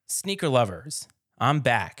Sneaker lovers, I'm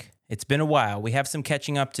back. It's been a while. We have some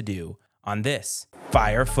catching up to do on this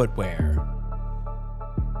Fire Footwear.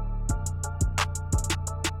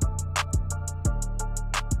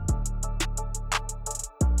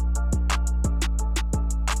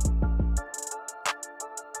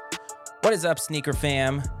 What is up, sneaker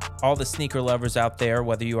fam? All the sneaker lovers out there,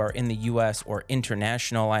 whether you are in the US or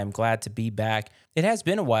international, I am glad to be back. It has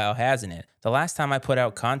been a while, hasn't it? The last time I put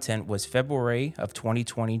out content was February of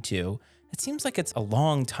 2022. It seems like it's a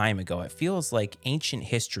long time ago. It feels like ancient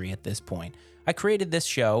history at this point. I created this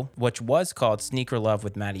show, which was called Sneaker Love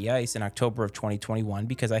with Matty Ice, in October of 2021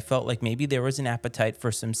 because I felt like maybe there was an appetite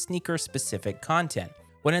for some sneaker-specific content.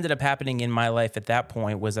 What ended up happening in my life at that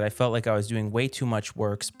point was that I felt like I was doing way too much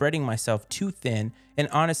work, spreading myself too thin, and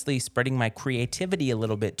honestly spreading my creativity a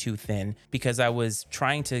little bit too thin because I was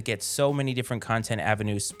trying to get so many different content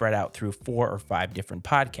avenues spread out through 4 or 5 different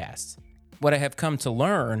podcasts. What I have come to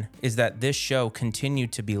learn is that this show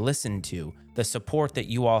continued to be listened to. The support that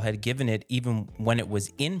you all had given it, even when it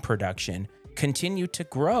was in production, continued to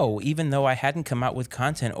grow, even though I hadn't come out with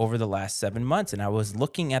content over the last 7 months. And I was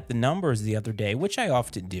looking at the numbers the other day, which I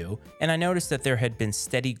often do, and I noticed that there had been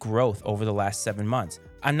steady growth over the last 7 months.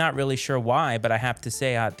 I'm not really sure why, but I have to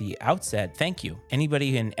say at the outset, thank you.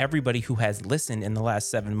 Anybody and everybody who has listened in the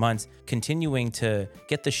last 7 months, continuing to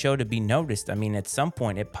get the show to be noticed. I mean, at some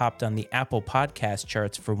point it popped on the Apple Podcast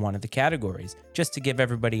charts for one of the categories. Just to give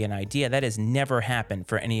everybody an idea, that has never happened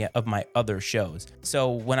for any of my other shows.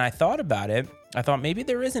 So when I thought about it, I thought maybe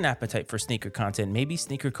there is an appetite for sneaker content. Maybe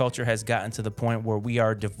sneaker culture has gotten to the point where we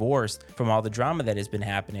are divorced from all the drama that has been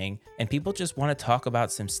happening, and people just want to talk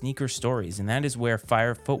about some sneaker stories. And that is where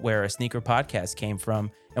Fire Footwear, a sneaker podcast, came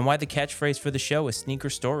from, and why the catchphrase for the show is Sneaker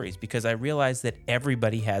Stories, because I realized that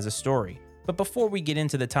everybody has a story. But before we get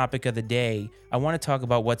into the topic of the day, I want to talk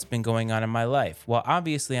about what's been going on in my life. Well,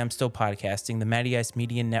 obviously, I'm still podcasting, the Matty Ice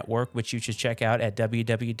Media Network, which you should check out at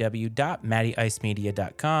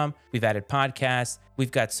www.mattyicemedia.com. We've added podcasts.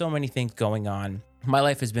 We've got so many things going on. My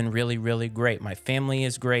life has been really, really great. My family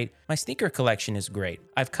is great. My sneaker collection is great.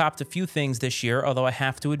 I've copped a few things this year, although I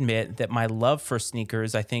have to admit that my love for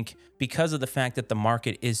sneakers, I think because of the fact that the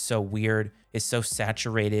market is so weird, is so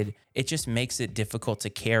saturated, it just makes it difficult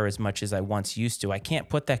to care as much as I once used to. I can't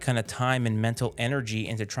put that kind of time and mental energy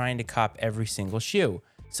into trying to cop every single shoe.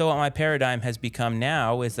 So what my paradigm has become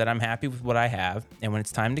now is that I'm happy with what I have, and when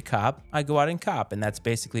it's time to cop, I go out and cop, and that's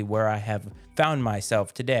basically where I have found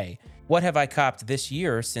myself today. What have I copped this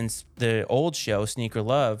year since the old show, Sneaker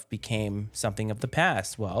Love, became something of the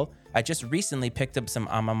past? Well, I just recently picked up some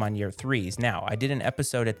A Ma Maniére 3s. Now, I did an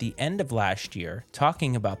episode at the end of last year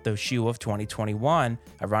talking about the shoe of 2021.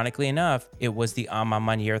 Ironically enough, it was the A Ma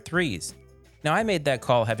Maniére 3s. Now, I made that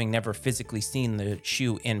call having never physically seen the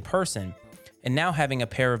shoe in person, and now having a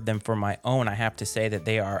pair of them for my own, I have to say that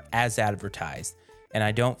they are as advertised. And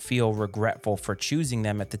I don't feel regretful for choosing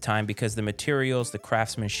them at the time because the materials, the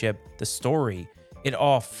craftsmanship, the story, it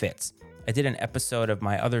all fits. I did an episode of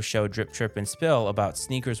my other show, Drip, Trip, and Spill, about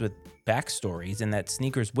sneakers with backstories, and that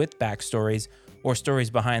sneakers with backstories or stories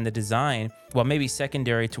behind the design, while maybe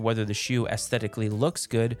secondary to whether the shoe aesthetically looks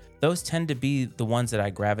good, those tend to be the ones that I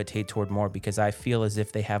gravitate toward more because I feel as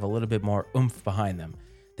if they have a little bit more oomph behind them,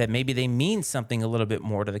 that maybe they mean something a little bit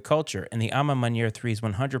more to the culture. And the A Ma Maniére 3s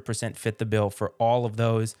 100% fit the bill for all of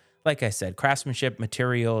those. Like I said, craftsmanship,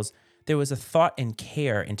 materials, there was a thought and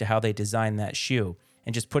care into how they designed that shoe.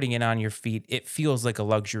 And just putting it on your feet, it feels like a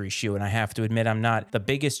luxury shoe. And I have to admit, I'm not the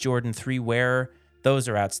biggest Jordan 3 wearer. Those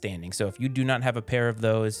are outstanding. So if you do not have a pair of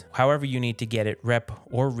those, however you need to get it, rep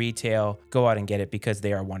or retail, go out and get it because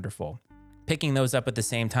they are wonderful. Picking those up at the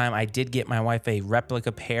same time, I did get my wife a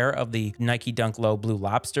replica pair of the Nike Dunk Low Blue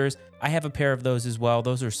Lobsters. I have a pair of those as well.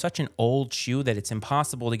 Those are such an old shoe that it's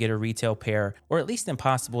impossible to get a retail pair, or at least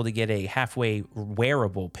impossible to get a halfway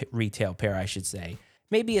wearable retail pair, I should say.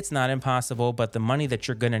 Maybe it's not impossible, but the money that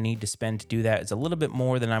you're going to need to spend to do that is a little bit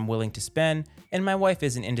more than I'm willing to spend. And my wife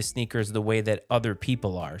isn't into sneakers the way that other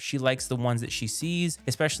people are. She likes the ones that she sees,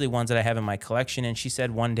 especially ones that I have in my collection. And she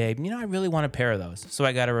said one day, I really want a pair of those. So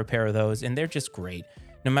I got her a pair of those, and they're just great.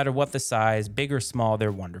 No matter what the size, big or small,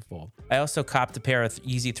 they're wonderful. I also copped a pair of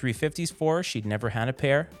Yeezy 350s for her. She'd never had a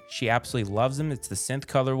pair. She absolutely loves them. It's the synth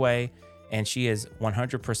colorway, and she is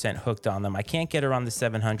 100% hooked on them. I can't get her on the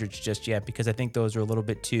 700s just yet because I think those are a little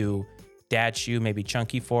bit too dad shoe, maybe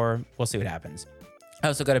chunky for her. We'll see what happens. I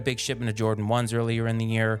also got a big shipment of Jordan 1s earlier in the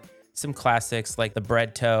year. Some classics like the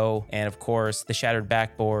bread toe and, of course, the shattered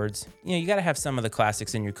backboards. You got to have some of the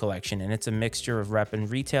classics in your collection, and it's a mixture of rep and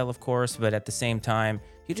retail, of course, but at the same time,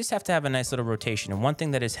 you just have to have a nice little rotation. And one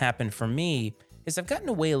thing that has happened for me is I've gotten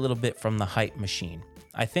away a little bit from the hype machine.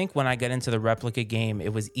 I think when I got into the replica game,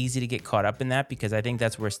 it was easy to get caught up in that because I think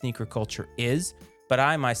that's where sneaker culture is. But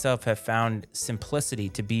I myself have found simplicity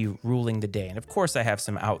to be ruling the day. And of course, I have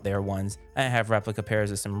some out there ones. I have replica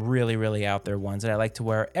pairs of some really, really out there ones that I like to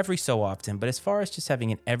wear every so often. But as far as just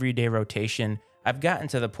having an everyday rotation, I've gotten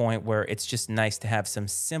to the point where it's just nice to have some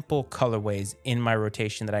simple colorways in my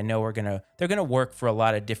rotation that I know they're gonna work for a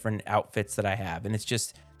lot of different outfits that I have. And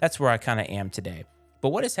that's where I kind of am today. But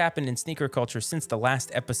what has happened in sneaker culture since the last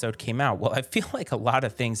episode came out? Well, I feel like a lot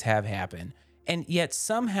of things have happened. And yet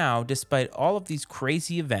somehow, despite all of these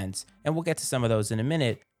crazy events, and we'll get to some of those in a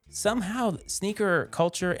minute, somehow sneaker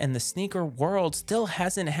culture and the sneaker world still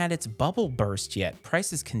hasn't had its bubble burst yet.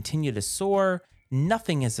 Prices continue to soar,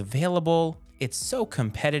 nothing is available, it's so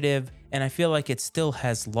competitive, and I feel like it still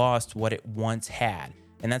has lost what it once had.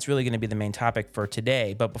 And that's really going to be the main topic for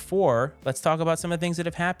today. But before, let's talk about some of the things that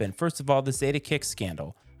have happened. First of all, the Zeta Kicks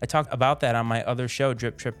scandal. I talked about that on my other show,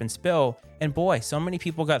 Drip, Trip, and Spill, and boy, so many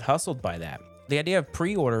people got hustled by that. The idea of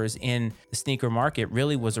pre-orders in the sneaker market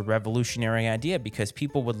really was a revolutionary idea because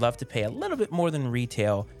people would love to pay a little bit more than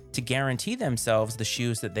retail to guarantee themselves the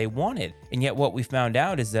shoes that they wanted. And yet what we found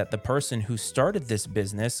out is that the person who started this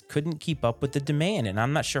business couldn't keep up with the demand. And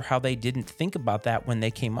I'm not sure how they didn't think about that when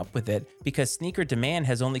they came up with it, because sneaker demand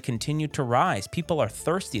has only continued to rise. People are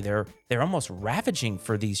thirsty. They're almost ravaging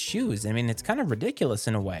for these shoes. I mean, it's kind of ridiculous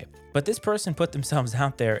in a way. But this person put themselves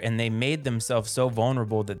out there and they made themselves so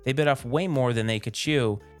vulnerable that they bit off way more than they could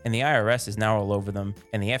chew. And the IRS is now all over them,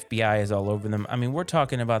 and the FBI is all over them. I mean, we're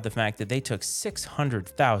talking about the fact that they took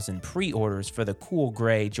 600,000 pre-orders for the cool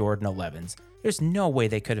gray Jordan 11s. There's no way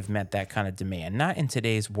they could have met that kind of demand, not in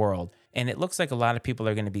today's world. And it looks like a lot of people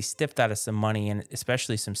are going to be stiffed out of some money, and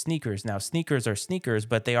especially some sneakers. Now, sneakers are sneakers,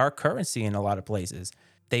 but they are currency in a lot of places.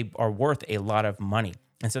 They are worth a lot of money.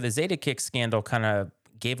 And so the Zeta Kicks scandal kind of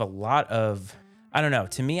gave a lot of, I don't know,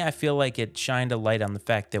 to me, I feel like it shined a light on the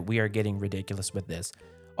fact that we are getting ridiculous with this.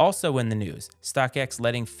 Also in the news, StockX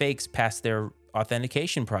letting fakes pass their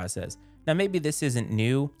authentication process. Now, maybe this isn't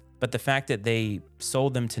new, but the fact that they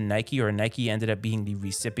sold them to Nike, or Nike ended up being the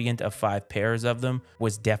recipient of 5 pairs of them,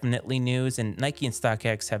 was definitely news. And Nike and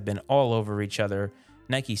StockX have been all over each other.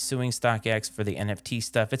 Nike suing StockX for the NFT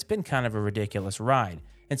stuff. It's been kind of a ridiculous ride.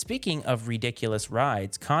 And speaking of ridiculous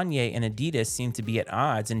rides, Kanye and Adidas seem to be at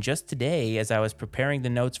odds. And just today, as I was preparing the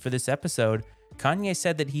notes for this episode, Kanye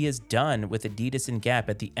said that he is done with Adidas and Gap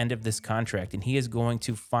at the end of this contract, and he is going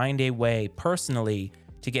to find a way personally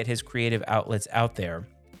to get his creative outlets out there.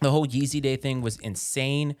 The whole Yeezy Day thing was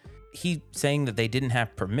insane. He saying that they didn't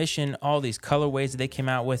have permission, all these colorways that they came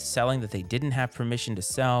out with, selling that they didn't have permission to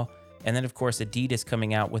sell. And then, of course, Adidas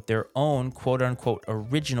coming out with their own quote-unquote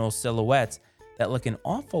original silhouettes that look an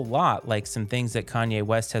awful lot like some things that Kanye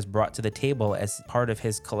West has brought to the table as part of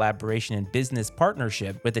his collaboration and business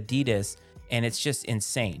partnership with Adidas. And it's just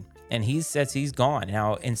insane. And he says he's gone.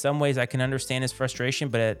 Now, in some ways, I can understand his frustration,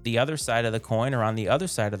 but at the other side of the coin, or on the other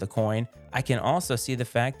side of the coin, I can also see the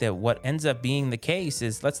fact that what ends up being the case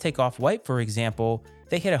is, let's take Off-White, for example.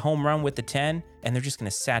 They hit a home run with the 10, and they're just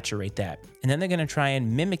going to saturate that. And then they're going to try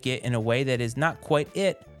and mimic it in a way that is not quite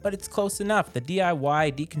it, but it's close enough. The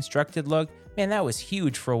DIY, deconstructed look, man, that was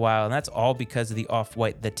huge for a while, and that's all because of the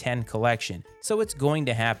Off-White, the 10 collection. So it's going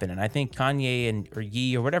to happen, and I think Kanye or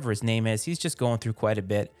Yee, or whatever his name is, he's just going through quite a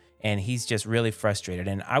bit, and he's just really frustrated.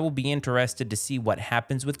 And I will be interested to see what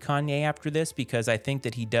happens with Kanye after this, because I think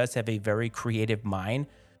that he does have a very creative mind.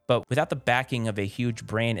 But without the backing of a huge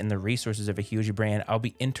brand and the resources of a huge brand, I'll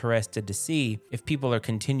be interested to see if people are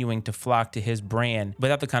continuing to flock to his brand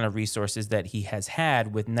without the kind of resources that he has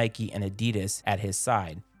had with Nike and Adidas at his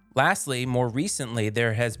side. Lastly, more recently,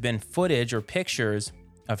 there has been footage or pictures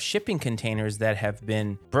of shipping containers that have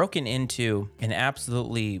been broken into and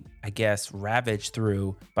absolutely, I guess, ravaged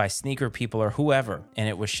through by sneaker people or whoever. And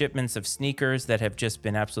it was shipments of sneakers that have just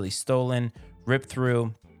been absolutely stolen, ripped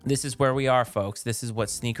through. This is where we are, folks. This is what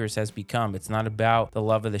sneakers has become. It's not about the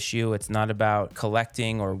love of the shoe. It's not about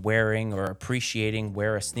collecting or wearing or appreciating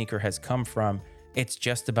where a sneaker has come from. It's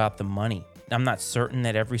just about the money. I'm not certain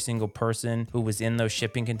that every single person who was in those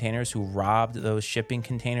shipping containers, who robbed those shipping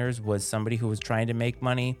containers, was somebody who was trying to make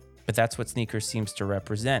money, but that's what sneakers seems to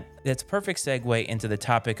represent. That's a perfect segue into the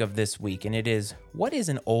topic of this week, and it is, what is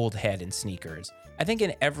an old head in sneakers? I think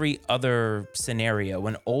in every other scenario,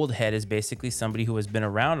 an old head is basically somebody who has been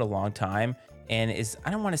around a long time and is,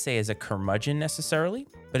 I don't want to say is a curmudgeon necessarily,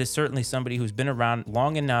 but is certainly somebody who's been around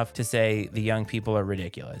long enough to say the young people are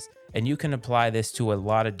ridiculous. And you can apply this to a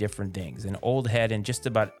lot of different things. An old head in just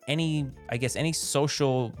about any, I guess, any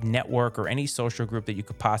social network or any social group that you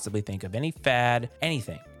could possibly think of, any fad,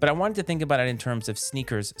 anything. But I wanted to think about it in terms of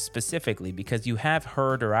sneakers specifically, because you have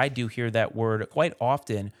heard, or I do hear that word quite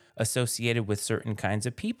often associated with certain kinds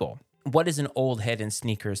of people. What is an old head in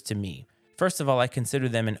sneakers to me? First of all, I consider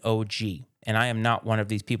them an OG, and I am not one of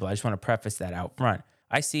these people. I just want to preface that out front.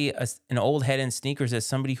 I see an old head in sneakers as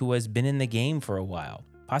somebody who has been in the game for a while,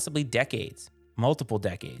 possibly decades, multiple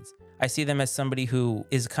decades. I see them as somebody who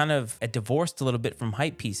is kind of divorced a little bit from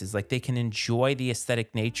hype pieces. Like they can enjoy the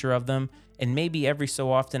aesthetic nature of them, and maybe every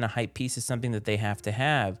so often a hype piece is something that they have to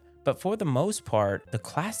have. But for the most part, the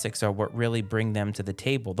classics are what really bring them to the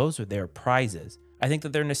table. Those are their prizes. I think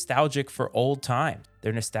that they're nostalgic for old times.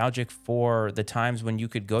 They're nostalgic for the times when you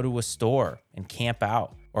could go to a store and camp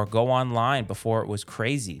out, or go online before it was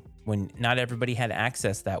crazy, when not everybody had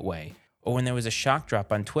access that way, or when there was a shock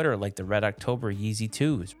drop on Twitter like the Red October Yeezy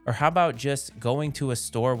 2s. Or how about just going to a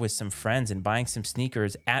store with some friends and buying some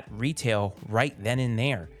sneakers at retail right then and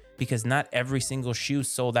there? Because not every single shoe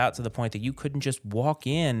sold out to the point that you couldn't just walk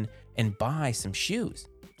in and buy some shoes.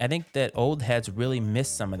 I think that old heads really miss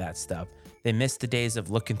some of that stuff. They miss the days of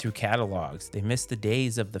looking through catalogs. They miss the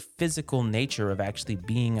days of the physical nature of actually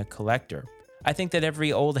being a collector. I think that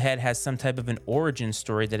every old head has some type of an origin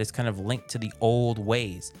story that is kind of linked to the old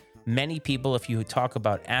ways. Many people, if you talk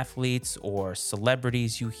about athletes or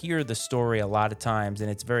celebrities, you hear the story a lot of times, and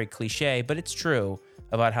it's very cliche, but it's true,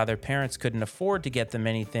 about how their parents couldn't afford to get them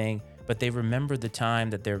anything, but they remember the time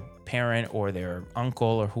that their parent or their uncle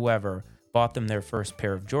or whoever bought them their first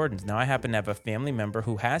pair of Jordans. Now, I happen to have a family member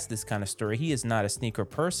who has this kind of story. He is not a sneaker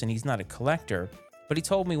person. He's not a collector, but he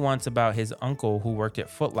told me once about his uncle who worked at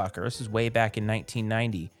Foot Locker. This is way back in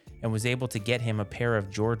 1990, and was able to get him a pair of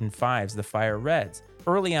Jordan 5s, the Fire Reds.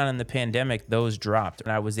 Early on in the pandemic, those dropped,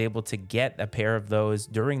 and I was able to get a pair of those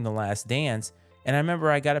during The Last Dance, and I remember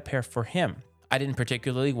I got a pair for him. I didn't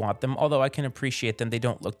particularly want them, although I can appreciate them. They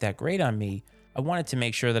don't look that great on me. I wanted to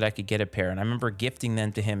make sure that I could get a pair, and I remember gifting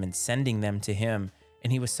them to him and sending them to him,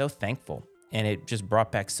 and he was so thankful, and it just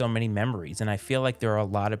brought back so many memories. And I feel like there are a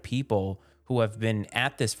lot of people who have been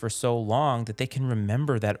at this for so long that they can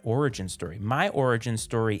remember that origin story. My origin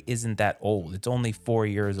story isn't that old. It's only 4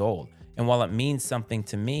 years old. And while it means something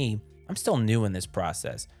to me, I'm still new in this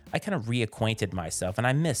process. I kind of reacquainted myself, and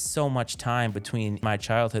I missed so much time between my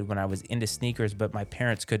childhood when I was into sneakers, but my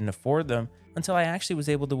parents couldn't afford them, until I actually was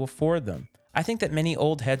able to afford them. I think that many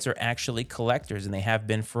old heads are actually collectors, and they have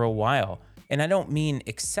been for a while. And I don't mean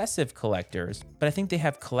excessive collectors, but I think they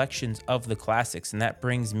have collections of the classics. And that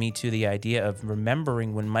brings me to the idea of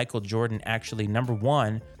remembering when Michael Jordan actually, number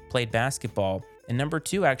one, played basketball, and number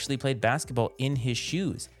two, actually played basketball in his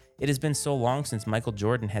shoes. It has been so long since Michael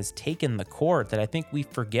Jordan has taken the court that I think we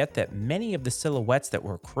forget that many of the silhouettes that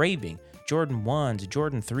we're craving, Jordan 1s,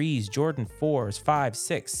 Jordan 3s, Jordan 4s, 5,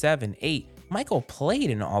 6, 7, 8, Michael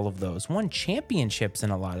played in all of those, won championships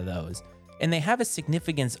in a lot of those. And they have a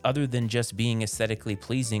significance other than just being aesthetically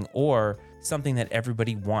pleasing or something that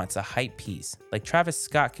everybody wants, a hype piece. Like Travis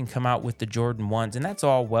Scott can come out with the Jordan 1s, and that's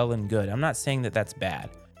all well and good. I'm not saying that that's bad,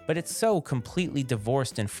 but it's so completely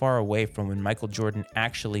divorced and far away from when Michael Jordan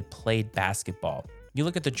actually played basketball. You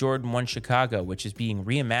look at the Jordan 1 Chicago, which is being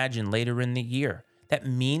reimagined later in the year. That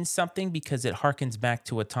means something because it harkens back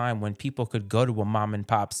to a time when people could go to a mom and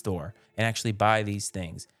pop store and actually buy these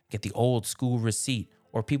things, get the old school receipt,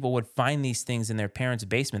 or people would find these things in their parents'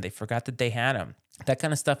 basement. They forgot that they had them. That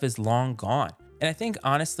kind of stuff is long gone. And I think,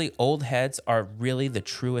 honestly, old heads are really the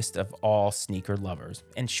truest of all sneaker lovers.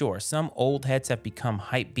 And sure, some old heads have become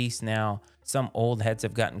hype beasts now. Some old heads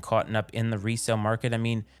have gotten caught up in the resale market. I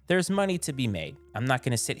mean, there's money to be made. I'm not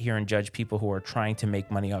going to sit here and judge people who are trying to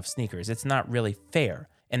make money off sneakers. It's not really fair.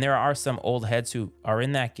 And there are some old heads who are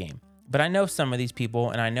in that game. But I know some of these people,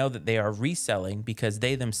 and I know that they are reselling because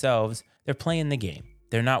they themselves, they're playing the game.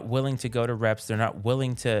 They're not willing to go to reps. They're not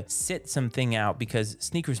willing to sit something out because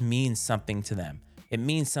sneakers mean something to them. It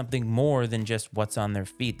means something more than just what's on their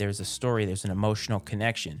feet. There's a story, there's an emotional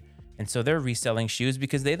connection. And so they're reselling shoes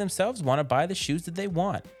because they themselves want to buy the shoes that they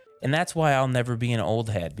want. And that's why I'll never be an old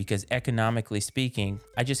head, because economically speaking,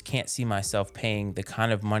 I just can't see myself paying the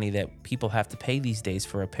kind of money that people have to pay these days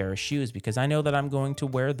for a pair of shoes, because I know that I'm going to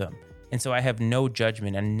wear them. And so I have no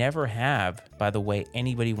judgment, and never have, by the way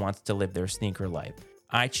anybody wants to live their sneaker life.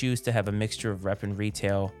 I choose to have a mixture of rep and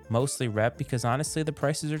retail, mostly rep, because honestly, the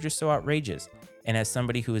prices are just so outrageous. And as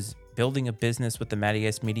somebody who is building a business with the Matty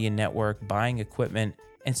Ice Media Network, buying equipment,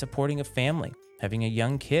 and supporting a family, having a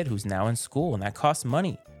young kid who's now in school, and that costs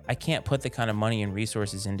money. I can't put the kind of money and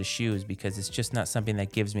resources into shoes because it's just not something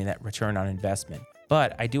that gives me that return on investment.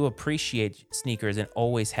 But I do appreciate sneakers and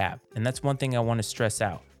always have. And that's one thing I want to stress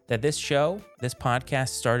out, that this podcast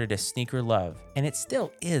started as sneaker love, and it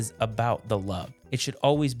still is about the love. It should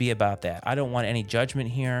always be about that. I don't want any judgment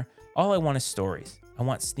here. All I want is stories. I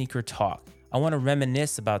want sneaker talk. I want to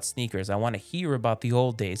reminisce about sneakers. I want to hear about the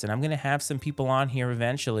old days. And I'm going to have some people on here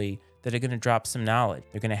eventually that are going to drop some knowledge.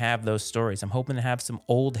 They're going to have those stories. I'm hoping to have some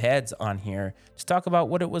old heads on here to talk about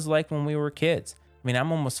what it was like when we were kids. I mean,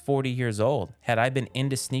 I'm almost 40 years old. Had I been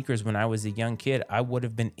into sneakers when I was a young kid, I would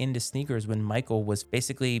have been into sneakers when Michael was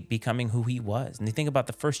basically becoming who he was. And you think about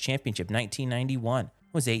the first championship, 1991. I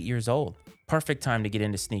was 8 years old. Perfect time to get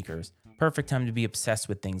into sneakers. Perfect time to be obsessed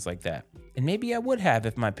with things like that. And maybe I would have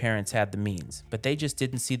if my parents had the means, but they just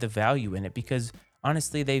didn't see the value in it because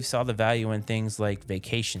honestly, they saw the value in things like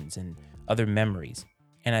vacations and other memories.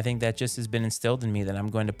 And I think that just has been instilled in me that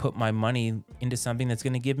I'm going to put my money into something that's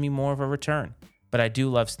going to give me more of a return. But I do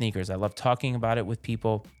love sneakers. I love talking about it with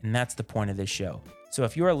people, and that's the point of this show. So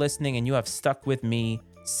if you are listening and you have stuck with me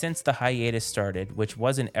since the hiatus started, which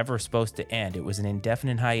wasn't ever supposed to end, it was an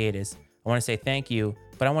indefinite hiatus, I want to say thank you,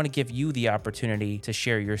 but I want to give you the opportunity to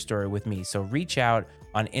share your story with me. So reach out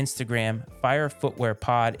on Instagram. Fire Footwear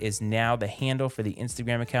Pod is now the handle for the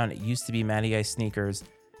Instagram account. It used to be Matty Ice Sneakers,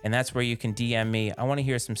 and that's where you can DM me. I want to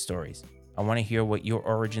hear some stories. I want to hear what your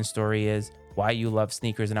origin story is, why you love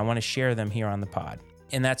sneakers, and I want to share them here on the pod.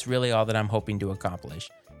 And that's really all that I'm hoping to accomplish,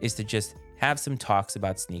 is to just have some talks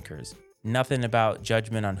about sneakers. Nothing about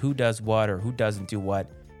judgment on who does what or who doesn't do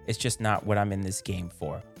what. It's just not what I'm in this game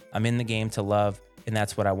for. I'm in the game to love, and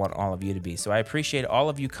that's what I want all of you to be. So I appreciate all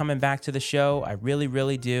of you coming back to the show. I really,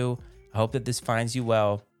 really do. I hope that this finds you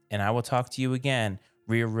well, and I will talk to you again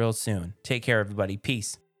real soon. Take care, everybody.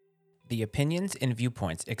 Peace. The opinions and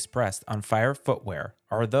viewpoints expressed on Fire Footwear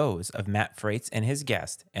are those of Matt Frates and his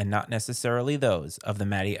guest, and not necessarily those of the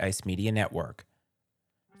Matty Ice Media Network.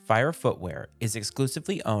 Fire Footwear is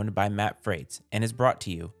exclusively owned by Matt Frates and is brought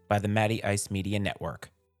to you by the Matty Ice Media Network.